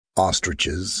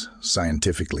Ostriches,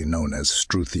 scientifically known as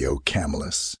Struthio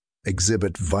camelus,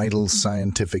 exhibit vital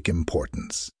scientific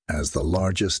importance as the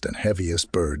largest and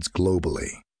heaviest birds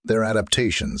globally. Their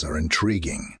adaptations are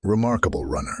intriguing, remarkable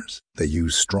runners. They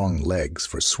use strong legs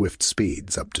for swift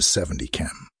speeds up to 70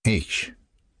 km/h.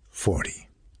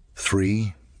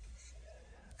 43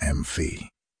 mph.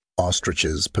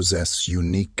 Ostriches possess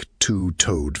unique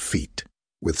two-toed feet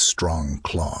with strong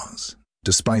claws.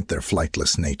 Despite their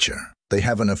flightless nature, they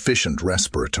have an efficient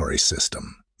respiratory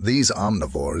system. These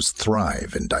omnivores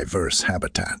thrive in diverse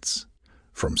habitats,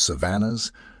 from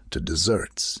savannas to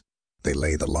deserts. They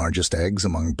lay the largest eggs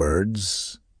among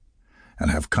birds and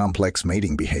have complex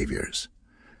mating behaviors.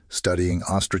 Studying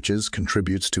ostriches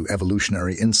contributes to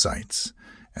evolutionary insights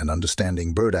and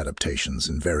understanding bird adaptations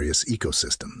in various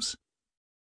ecosystems.